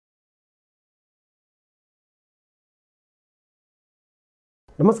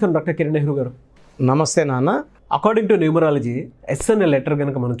నమస్కారం డాక్టర్ కిరణ్ నెహ్రూ గారు. నమస్తే నాన్న. అకార్డింగ్ టు న్యూమరాలజీ ఎస్ అనే లెటర్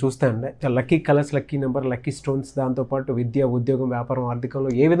కనుక మనం చూస్తే అండి lucky colours, lucky number, lucky stones, దాంతోపాటు విద్య, ఉద్యోగం, వ్యాపారం, ఆర్థికంలో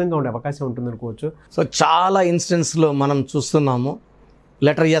ఏ విధంగా ఉండే అవకాశం ఉంటుంది అనుకోవచ్చు. సో చాలా ఇన్స్టెన్స్లో మనం చూస్తున్నాము.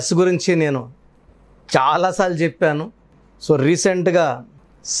 లెటర్ ఎస్ గురించి నేను చాలాసార్లు చెప్పాను. సో రీసెంట్గా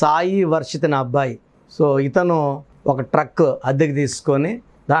సాయి వర్షిత్ అనే అబ్బాయి, సో ఇతను ఒక ట్రక్ అద్దెకి తీసుకొని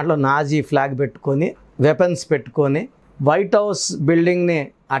దాంట్లో నాజీ ఫ్లాగ్ పెట్టుకొని వెపన్స్ పెట్టుకొని వైట్ హౌస్ బిల్డింగ్ని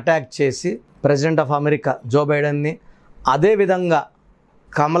అటాక్ చేసి ప్రెసిడెంట్ ఆఫ్ అమెరికా జో బైడెన్ని, అదేవిధంగా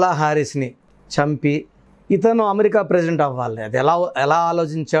కమలా హారిస్ని చంపి ఇతను అమెరికా ప్రెసిడెంట్ అవ్వాలి. అది ఎలా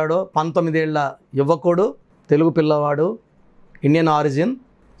ఆలోచించాడో. 19 ఏళ్ల యువకుడు, తెలుగు పిల్లవాడు, ఇండియన్ ఆరిజిన్.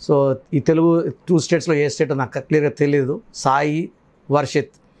 సో ఈ తెలుగు 2 స్టేట్స్లో ఏ స్టేట్ నాకు క్లియర్గా తెలియదు. సాయి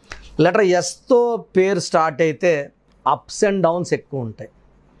వర్షిత్. లెటర్ ఎస్తో పేరు స్టార్ట్ అయితే అప్స్ అండ్ డౌన్స్ ఎక్కువ ఉంటాయి.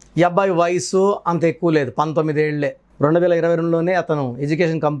 ఈ అబ్బాయి వయసు అంత ఎక్కువ లేదు, 19 ఏళ్లే. 2022లోనే అతను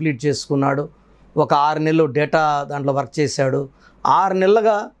ఎడ్యుకేషన్ కంప్లీట్ చేసుకున్నాడు. ఒక 6 నెలలు డేటా దాంట్లో వర్క్ చేశాడు. 6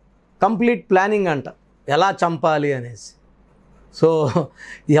 నెలలుగా కంప్లీట్ ప్లానింగ్ అంట, ఎలా చంపాలి అనేసి. సో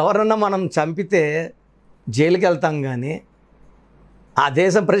ఎవరన్నా మనం చంపితే జైలుకి వెళ్తాం, కానీ ఆ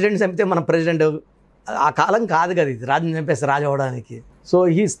దేశం ప్రెసిడెంట్ చంపితే మన ప్రెసిడెంట్ ఆ కాలం కాదు కదా ఇది, రాజుని చంపేసి రాజు అవ్వడానికి. So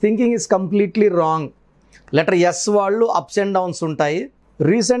he's thinking is completely wrong. Letter S వాళ్ళు అప్స్ అండ్ డౌన్స్ ఉంటాయి.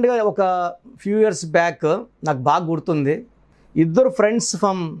 రీసెంట్గా ఒక ఫ్యూ ఇయర్స్ బ్యాక్ నాకు బాగా గుర్తుంది, 2 ఫ్రెండ్స్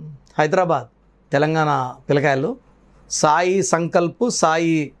ఫ్రమ్ హైదరాబాద్, తెలంగాణ పిల్లకాయలు, సాయి సంకల్ప్,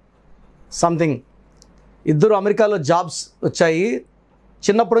 సాయి సంథింగ్, 2 అమెరికాలో జాబ్స్ వచ్చాయి.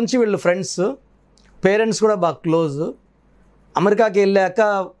 చిన్నప్పటి నుంచి వీళ్ళు ఫ్రెండ్స్, పేరెంట్స్ కూడా బాగా క్లోజ్. అమెరికాకి వెళ్ళాక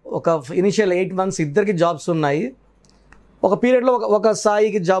ఒక ఇనిషియల్ 8 months ఇద్దరికి జాబ్స్ ఉన్నాయి. ఒక పీరియడ్లో ఒక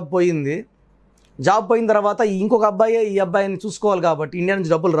సాయికి జాబ్ పోయింది. జాబ్ పోయిన తర్వాత ఇంకొక అబ్బాయి ఈ అబ్బాయిని చూసుకోవాలి కాబట్టి, ఇండియా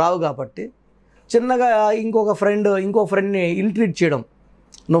నుంచి డబ్బులు రావు కాబట్టి, చిన్నగా ఇంకో ఫ్రెండ్ని ఇల్ ట్రీట్ చేయడం.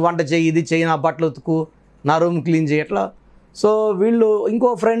 నువ్వు వంట చేయి, ఇది చేయి, నా బట్టలు ఉతుకు, నా రూమ్ క్లీన్ చేయి, అట్లా. సో వీళ్ళు ఇంకో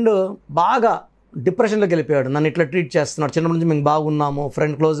ఫ్రెండ్ బాగా డిప్రెషన్లోకి వెళ్ళిపోయాడు. నన్ను ఇట్లా ట్రీట్ చేస్తున్నాడు, చిన్నప్పటి నుంచి మేము బాగున్నాము,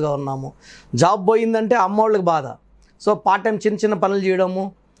 ఫ్రెండ్ క్లోజ్గా ఉన్నాము. జాబ్ పోయిందంటే అమ్మోళ్ళకి బాధ. సో పార్ట్ టైం చిన్న పనులు చేయడము,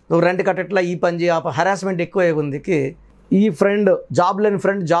 నువ్వు రెంట్ కట్టట్లా, ఈ పని చేయ, హెరాస్మెంట్ ఎక్కువ ఉందికి ఈ ఫ్రెండ్, జాబ్ లేని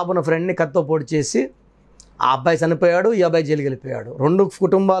ఫ్రెండ్ జాబ్ ఉన్న ఫ్రెండ్ని కత్తో పొడి చేసి ఆ అబ్బాయి చనిపోయాడు, ఈ అబ్బాయి జైలుకి వెళ్ళిపోయాడు. 2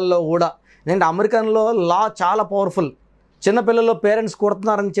 కుటుంబాల్లో కూడా. ఎందుకంటే అమెరికన్లో లా చాలా పవర్ఫుల్. చిన్నపిల్లల్లో పేరెంట్స్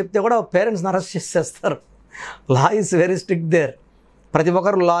కొడుతున్నారని చెప్తే కూడా పేరెంట్స్ని అరెస్ట్ చేసేస్తారు. Law is very strict there. ప్రతి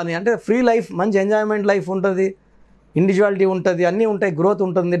ఒక్కరు లాని, అంటే ఫ్రీ లైఫ్, మంచి ఎంజాయ్మెంట్ లైఫ్ ఉంటుంది, ఇండివిజువాలిటీ ఉంటుంది, అన్నీ ఉంటాయి, గ్రోత్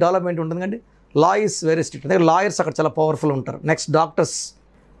ఉంటుంది, డెవలప్మెంట్ ఉంటుంది. కానీ లా ఈజ్ వెరీ స్ట్రిక్ట్. అంటే లాయర్స్ అక్కడ చాలా పవర్ఫుల్ ఉంటారు. Next doctors.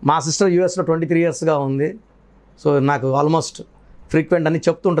 మా సిస్టర్ యూఎస్లో 23 yearsగా ఉంది. సో నాకు ఆల్మోస్ట్ ఫ్రీక్వెంట్ అని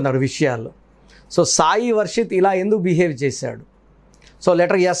చెప్తుంటున్నారు విషయాలు. సో సాయి వర్షిత్ ఇలా ఎందుకు బిహేవ్ చేశాడు? సో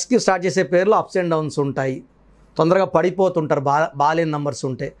లెటర్ ఎస్కి స్టార్ట్ చేసే పేర్లో అప్స్ అండ్ డౌన్స్ ఉంటాయి, తొందరగా పడిపోతుంటారు, బాలేని నంబర్స్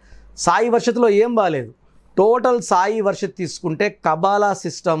ఉంటాయి. సాయి వర్షిత్లో ఏం బాలేదు. టోటల్ సాయి వర్షిత్ తీసుకుంటే కబాలా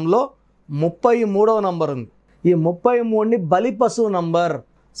సిస్టంలో 33వ నంబర్ ఉంది. ఈ 33ని బలి పశువు number,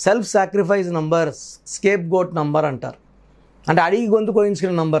 self sacrifice number, scape goat number అంటారు. అంటే అడిగి గొంతు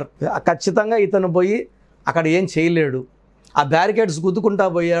కోయించుకునే నంబర్. ఖచ్చితంగా ఇతను పోయి అక్కడ ఏం చేయలేడు. ఆ బ్యారికేడ్స్ గుద్దుకుంటా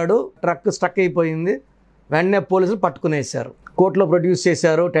పోయాడు, ట్రక్ స్ట్రక్ అయిపోయింది. వెంటనే పోలీసులు పట్టుకునేశారు, కోర్టులో ప్రొడ్యూస్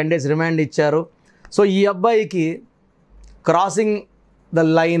చేశారు, 10 days రిమాండ్ ఇచ్చారు. సో ఈ అబ్బాయికి crossing the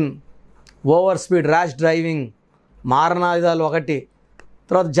line, over speed, rash driving, మారణాయుధాలు ఒకటి,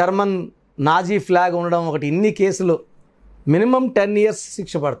 తర్వాత జర్మన్ నాజీ ఫ్లాగ్ ఉండడం ఒకటి, ఇన్ని కేసులు, మినిమం 10 years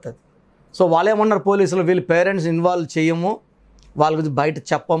శిక్ష పడుతుంది. సో వాళ్ళేమన్నారు పోలీసులు, వీళ్ళు పేరెంట్స్ ఇన్వాల్వ్ చేయము, వాళ్ళ గురించి బయట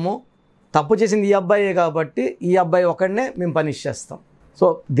చెప్పము, తప్పు చేసింది ఈ అబ్బాయే కాబట్టి ఈ అబ్బాయి ఒకడినే మేము పనిష్ చేస్తాం. సో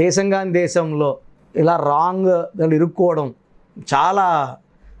దేశంలో ఇలా రాంగ్ దాన్ని ఇరుక్కోవడం చాలా.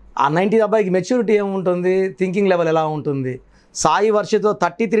 ఆ 19 అబ్బాయికి మెచ్యూరిటీ ఏముంటుంది, థింకింగ్ లెవెల్ ఎలా ఉంటుంది? సాయి వర్షితో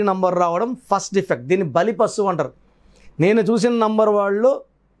 33 నంబర్ రావడం ఫస్ట్ డిఫెక్ట్. దీన్ని బలి పశువు అంటారు. నేను చూసిన నంబర్ వాళ్ళు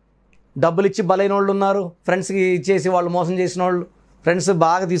డబ్బులు ఇచ్చి బలైన వాళ్ళు ఉన్నారు, ఫ్రెండ్స్కి ఇచ్చేసి వాళ్ళు మోసం చేసిన వాళ్ళు, ఫ్రెండ్స్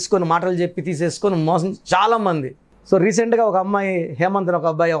బాగా తీసుకొని మాటలు చెప్పి తీసేసుకొని మోసం చాలామంది. సో రీసెంట్గా ఒక అమ్మాయి, హేమంత్ అని ఒక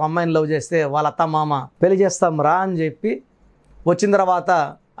అబ్బాయి ఒక అమ్మాయిని లవ్ చేస్తే వాళ్ళ అత్త మామ పెళ్లి చేస్తాం రా అని చెప్పి వచ్చిన తర్వాత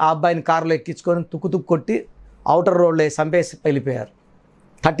ఆ అబ్బాయిని కారులో ఎక్కించుకొని తుక్కు కొట్టి అవుటర్ రోడ్లో చంపేసి వెళ్ళిపోయారు.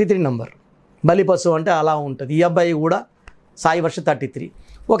 33 నంబర్ బలి పశువు అంటే అలా ఉంటుంది. ఈ అబ్బాయి కూడా సాయి వర్ష 33.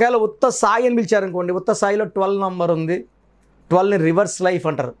 ఒకవేళ ఉత్త సాయి అని పిలిచారనుకోండి, ఉత్త సాయిలో 12 నంబర్ ఉంది. 12ని రివర్స్ లైఫ్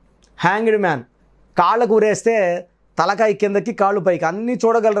అంటారు. హ్యాంగ్డ్ మ్యాన్, కాళ్ళకు ఊరేస్తే తలకాయ కిందకి కాళ్ళు పైకి అన్నీ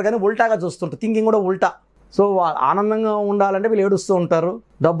చూడగలరు, కానీ ఉల్టాగా చూస్తుంటారు, థింకింగ్ కూడా ఉల్టా. సో ఆనందంగా ఉండాలంటే వీళ్ళు ఏడుస్తూ ఉంటారు,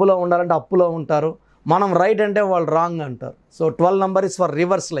 డబ్బులో ఉండాలంటే అప్పులో ఉంటారు, మనం రైట్ అంటే వాళ్ళు రాంగ్ అంటారు. So 12 number is for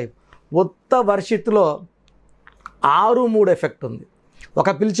rivers life. ఉత్త వర్షిత్లో 6-3 ఎఫెక్ట్ ఉంది. ఒక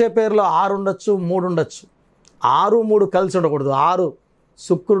పిలిచే పేరులో 6 ఉండొచ్చు, 3 ఉండొచ్చు. 6, 3 కలిసి ఉండకూడదు. 6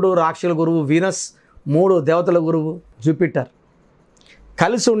 శుక్రుడు రాక్షసుల గురువు, వీనస్ 3 దేవతల గురువు, జూపిటర్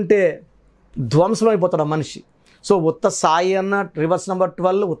కలిసి ఉంటే ధ్వంసమైపోతాడు మనిషి. సో ఉత్త సాయి అన్న రివర్స్ నెంబర్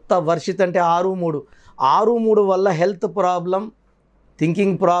 12, ఉత్త వర్షిత్ అంటే 6-3 వల్ల health problem,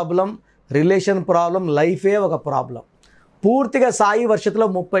 thinking problem, relation problem, లైఫే ఒక ప్రాబ్లం. పూర్తిగా Sai వర్షిత్లో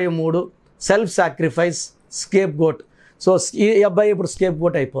 33 self sacrifice, scape goat. So ఈ అబ్బాయి ఇప్పుడు స్కేప్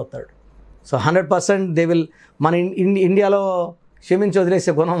గోట్ అయిపోతాడు. So 100% they will. మన ఇండియాలో క్షమించి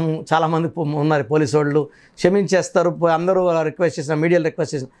వదిలేసే గుణం చాలామంది ఉన్నారు. పోలీసు వాళ్ళు క్షమించేస్తారు, అందరూ రిక్వెస్ట్ చేసిన, మీడియాలో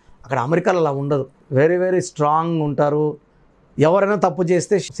రిక్వెస్ట్ చేసిన. అక్కడ అమెరికాలో అలా ఉండదు. వెరీ వెరీ స్ట్రాంగ్ ఉంటారు. ఎవరైనా తప్పు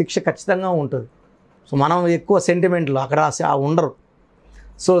చేస్తే శిక్ష ఖచ్చితంగా ఉంటుంది. సో మనం ఎక్కువ సెంటిమెంట్లు అక్కడ ఉండరు.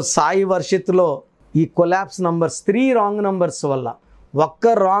 సో సాయి వర్షిత్లో ఈ కొలాప్స్ నంబర్స్ 3 రాంగ్ నంబర్స్ వల్ల,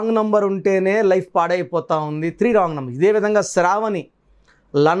 ఒక్క రాంగ్ నంబర్ ఉంటేనే లైఫ్ పాడైపోతూ ఉంది. 3 రాంగ్ నంబర్. ఇదే విధంగా శ్రావణి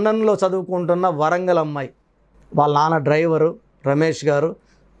లండన్లో చదువుకుంటున్న వరంగల్ అమ్మాయి, వాళ్ళ నాన్న డ్రైవరు రమేష్ గారు,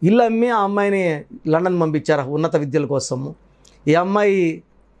 ఇల్లు అమ్మి ఆ అమ్మాయిని లండన్ పంపించారు ఉన్నత విద్యల కోసము. ఈ అమ్మాయి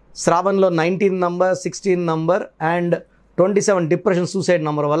శ్రావణ్లో 19 number, 16 number and 27 depression, suicide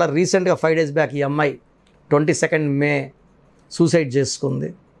number వల్ల రీసెంట్గా 5 days బ్యాక్ ఈ అమ్మాయి 22 మే సూసైడ్ చేసుకుంది.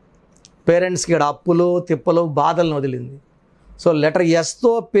 పేరెంట్స్కి ఇక్కడ అప్పులు తిప్పలు బాధలను వదిలింది. సో లెటర్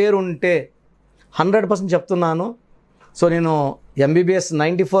ఎస్తో పేరుంటే 100% చెప్తున్నాను. సో నేను ఎంబీబీఎస్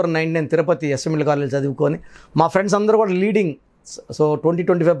 94-99 తిరుపతి ఎస్ఎంఎల్ కాలేజ్ చదువుకొని, మా ఫ్రెండ్స్ అందరూ కూడా leading. So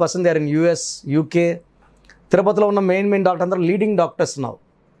 20-25% they are in US, UK. తిరుపతిలో ఉన్న మెయిన్ డాక్టర్ అందరూ leading doctors now.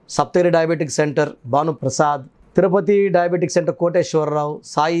 Saptagiri diabetic centre Bhanu Prasad, Tirupati diabetic centre Koteswararao,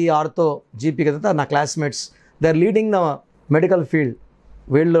 Sai ఆర్తో GP కదా నా classmates. They are leading the medical field.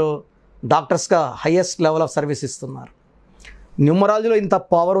 వీళ్ళు డాక్టర్స్గా హయ్యెస్ట్ లెవెల్ ఆఫ్ సర్వీస్ ఇస్తున్నారు. న్యూమరాలజీలో ఇంత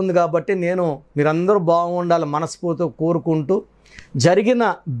పవర్ ఉంది కాబట్టి నేను మీరందరూ బాగుండాలి మనస్ఫూర్తిగా కోరుకుంటూ, జరిగిన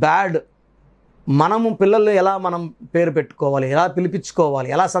బ్యాడ్ మనము పిల్లలు ఎలా మనం పేరు పెట్టుకోవాలి, ఎలా పిలిపించుకోవాలి,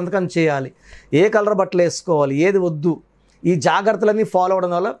 ఎలా సంతకం చేయాలి, ఏ కలర్ బట్టలు వేసుకోవాలి, ఏది వద్దు, ఈ జాగ్రత్తలన్నీ ఫాలో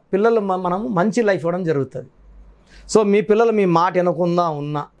అవ్వడం వల్ల పిల్లలు మనము మంచి లైఫ్ ఇవ్వడం జరుగుతుంది. సో మీ పిల్లలు మీ మాట వినకుండా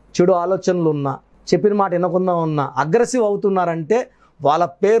ఉన్నా, చెడు ఆలోచనలు ఉన్నా, చెప్పిన మాట వినకుండా ఉన్నా, అగ్రెసివ్ అవుతున్నారంటే వాళ్ళ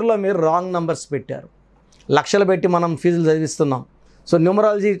పేరులో మీరు రాంగ్ నంబర్స్ పెట్టారు. లక్షలు పెట్టి మనం ఫీజులు చదివిస్తున్నాం. So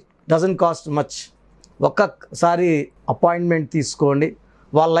numerology doesn't cost much. ఒక్కసారి అపాయింట్మెంట్ తీసుకోండి,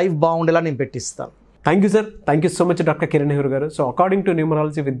 వాళ్ళ లైఫ్ బాగుండేలా నేను పెట్టిస్తాను. Thank you sir. Thank you so much doctor Kiran Nehru గారు. సో అకార్డింగ్ టు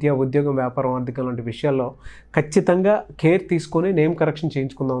న్యూమరాలజీ విద్య, ఉద్యోగం, వ్యాపారం, ఆర్థికం లాంటి విషయాల్లో ఖచ్చితంగా కేర్ తీసుకొని నేమ్ కరెక్షన్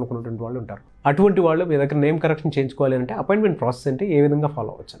చేయించుకుందాం అనుకున్నటువంటి వాళ్ళు ఉంటారు. అటువంటి వాళ్ళు మీ దగ్గర నేమ్ కరెక్షన్ చేయించుకోవాలి అంటే అపాయింట్మెంట్ ప్రాసెస్ అంటే ఏ విధంగా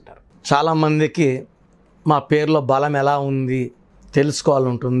ఫాలో అవ్వచ్చు అంటారు? చాలామందికి మా పేరులో బలం ఎలా ఉంది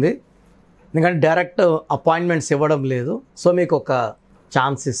తెలుసుకోవాలంటుంది. ఎందుకంటే డైరెక్ట్ అపాయింట్మెంట్స్ ఇవ్వడం లేదు. సో మీకు ఒక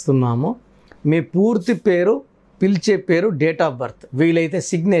ఛాన్స్ ఇస్తున్నాము. మీ పూర్తి పేరు, పిలిచే పేరు, డేట్ ఆఫ్ బర్త్, వీలైతే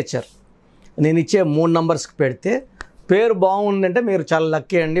సిగ్నేచర్ నేను ఇచ్చే 3 నంబర్స్కి పెడితే పేరు బాగుందంటే మీరు చాలా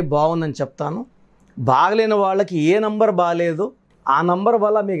లక్కీ అండి, బాగుందని చెప్తాను. బాగలేని వాళ్ళకి ఏ నంబర్ బాగాలేదు, ఆ నంబర్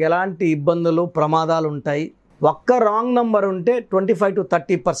వల్ల మీకు ఎలాంటి ఇబ్బందులు, ప్రమాదాలు ఉంటాయి. ఒక్క రాంగ్ నంబర్ ఉంటే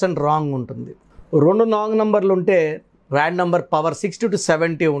 25-30% రాంగ్ ఉంటుంది. 2 రాంగ్ నంబర్లు ఉంటే ర్యాడ్ నంబర్ పవర్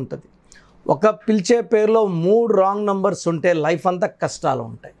 60-70 ఉంటుంది. ఒక పిలిచే పేరులో 3 రాంగ్ నంబర్స్ ఉంటే లైఫ్ అంతా కష్టాలు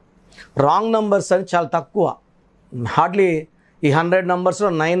ఉంటాయి. రాంగ్ నంబర్స్ అని చాలా తక్కువ. హార్డ్లీ ఈ 100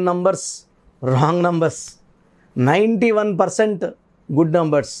 నంబర్స్లో 9 numbers wrong numbers, 91% good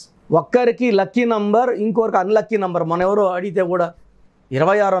numbers. ఒక్కరికి లక్కీ నంబర్, ఇంకొకరికి అన్లక్కీ నంబర్. మన ఎవరో అడిగితే కూడా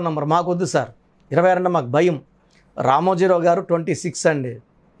 26వ నంబర్ మాకు వద్దు సార్, 26 అంటే మాకు భయం. రామోజీరావు గారు 26 అండి.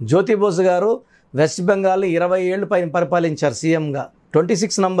 జ్యోతిబోస్ గారు వెస్ట్ బెంగాల్ 20 ఏళ్ళు పైన పరిపాలించారు సీఎంగా.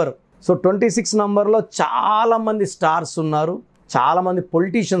 26 నంబర్. సో 26 నంబర్లో చాలామంది స్టార్స్ ఉన్నారు, చాలామంది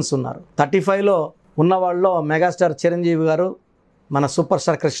పొలిటీషియన్స్ ఉన్నారు. 35లో ఉన్న వాళ్ళలో మెగాస్టార్ చిరంజీవి గారు, మన సూపర్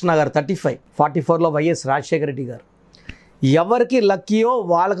స్టార్ కృష్ణ గారు 35, 44లో వైఎస్ రాజశేఖర రెడ్డి గారు. ఎవరికి లక్కీయో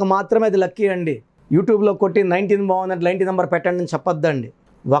వాళ్ళకి మాత్రమే అది లక్కీ అండి. యూట్యూబ్లో కొట్టి 19 బాగుందంటే 19 నెంబర్ పెట్టండి అని చెప్పొద్దండి.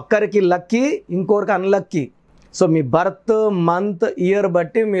 ఒక్కరికి లక్కీ, ఇంకొకరికి అన్లక్కీ. సో మీ బర్త్, మంత్, ఇయర్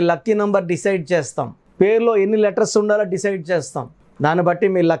బట్టి మీ లక్కీ నెంబర్ డిసైడ్ చేస్తాం. పేరులో ఎన్ని లెటర్స్ ఉండాలో డిసైడ్ చేస్తాం. దాన్ని బట్టి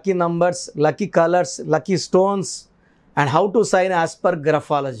మీ lucky numbers, lucky colours, lucky stones and how to sign as per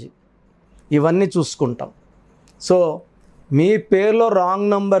graphology ఇవన్నీ చూసుకుంటాం. సో మీ పేరులో రాంగ్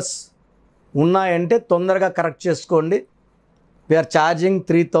నంబర్స్ ఉన్నాయంటే తొందరగా కరెక్ట్ చేసుకోండి. We are charging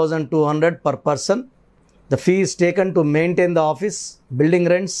 3200 per person. The fee is taken to maintain the office, building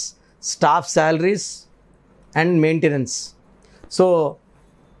rents, staff salaries and maintenance. So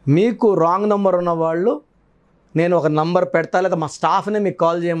మీకు wrong number ఉన్న వాళ్ళు నేను ఒక నంబర్ పెడతా, లేదా మా స్టాఫ్నే మీకు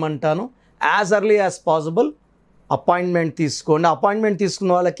call చేయమంటాను. As early as possible appointment తీసుకోండి. అపాయింట్మెంట్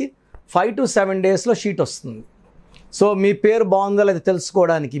తీసుకున్న వాళ్ళకి 5 to 7 daysలో షీట్ వస్తుంది. సో మీ పేరు బాగుందో లేదా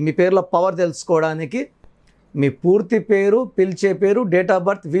తెలుసుకోవడానికి, మీ పేరులో పవర్ తెలుసుకోవడానికి మీ పూర్తి పేరు, పిలిచే పేరు, డేట్ ఆఫ్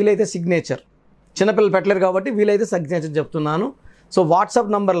బర్త్, వీలైతే సిగ్నేచర్. చిన్నపిల్లలు పెట్టలేరు కాబట్టి వీలైతే సిగ్నేచర్ చెప్తున్నాను. సో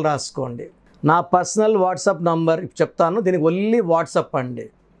వాట్సాప్ నంబర్లు రాసుకోండి. నా పర్సనల్ వాట్సాప్ నంబర్ చెప్తాను, దీనికి ఓన్లీ వాట్సాప్ అండి.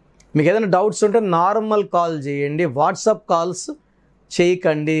 మీకు ఏదైనా డౌట్స్ ఉంటే నార్మల్ కాల్ చేయండి, వాట్సాప్ కాల్స్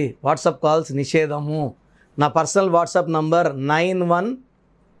చేయకండి. WhatsApp calls నిషేధము. నా personal WhatsApp number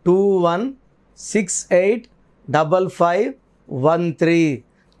 9121685513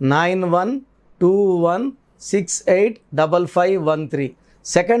 9121685513.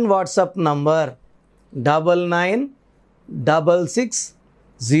 Second WhatsApp number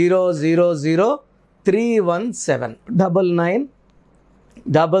 9966000317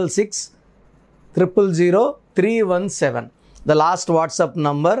 9966000317. The last WhatsApp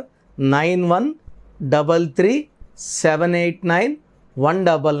number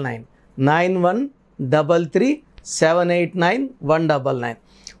 9133789199 9133789199.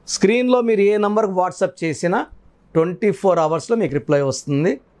 స్క్రీన్లో మీరు ఏ నెంబర్కి వాట్సాప్ చేసినా 24 అవర్స్లో మీకు రిప్లై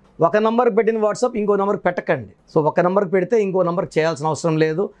వస్తుంది. ఒక నెంబర్కి పెట్టిన వాట్సాప్ ఇంకో నెంబర్కి పెట్టకండి. సో ఒక నెంబర్కి పెడితే ఇంకో నెంబర్కి చేయాల్సిన అవసరం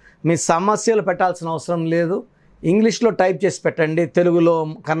లేదు, మీ సమస్యలు పెట్టాల్సిన అవసరం లేదు. ఇంగ్లీష్లో టైప్ చేసి పెట్టండి, తెలుగులో,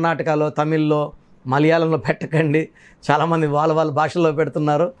 కర్ణాటకలో, తమిళ్లో, మలయాళంలో పెట్టకండి. చాలామంది వాళ్ళ భాషల్లో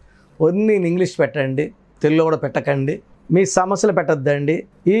పెడుతున్నారు. ఓన్లీ ఇంగ్లీష్ పెట్టండి, తెలుగులో కూడా పెట్టకండి. మీ సమస్యలు పెట్టద్దండి.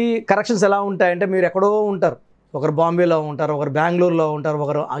 ఈ కరెక్షన్స్ ఎలా ఉంటాయంటే, మీరు ఎక్కడో ఉంటారు, ఒకరు బాంబేలో ఉంటారు, ఒకరు బెంగళూరులో ఉంటారు,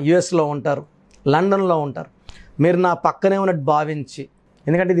 ఒకరు యుఎస్లో ఉంటారు, లండన్లో ఉంటారు. మీరు నా పక్కనే ఉన్నట్టు భావించి,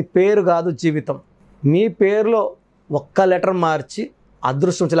 ఎందుకంటే ఇది పేరు కాదు జీవితం, మీ పేరులో ఒక్క లెటర్ మార్చి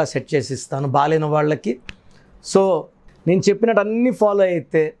అదృష్టం ఇలా సెట్ చేసి ఇస్తాను బాలేని వాళ్ళకి. సో నేను చెప్పినట్టు అన్నీ ఫాలో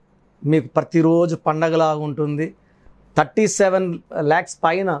అయితే మీకు ప్రతిరోజు పండగలాగా ఉంటుంది. 37 lakhs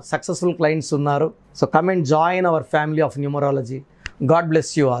పైన సక్సెస్ఫుల్ క్లయింట్స్ ఉన్నారు. So come and join our family of numerology. God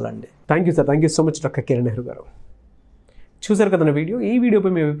bless you all అండి. Thank you sir, thank you so much doctor Kiran Nehru గారు. చూసారు కదా నా వీడియో. ఈ వీడియోపై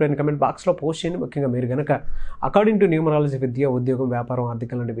మీ అభిప్రాయాన్ని కమెంట్ బాక్స్లో పోస్ట్ చేయండి. ముఖ్యంగా మీరు కనుక అకార్డింగ్ టు న్యూమరాలజీ విద్య, ఉద్యోగం, వ్యాపారం,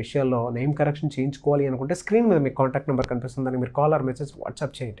 ఆర్థికం లాంటి విషయాల్లో నేమ్ కరెక్షన్ చేయించుకోవాలి అనుకుంటే స్క్రీన్ మీద మీకు కాంటాక్ట్ నెంబర్ కనిపిస్తుంది, దానికి మీరు కాల్ ఆర్ మెసేజ్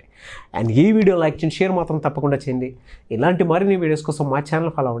వాట్సాప్ చేయండి. అండ్ ఈ వీడియో లైక్ చేయండి, షేర్ మాత్రం తప్పకుండా చేయండి. ఇలాంటి మరిన్ని వీడియోస్ కోసం మా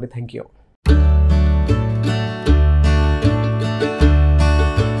ఛానల్ ఫాలో అవ్వండి. Thank you.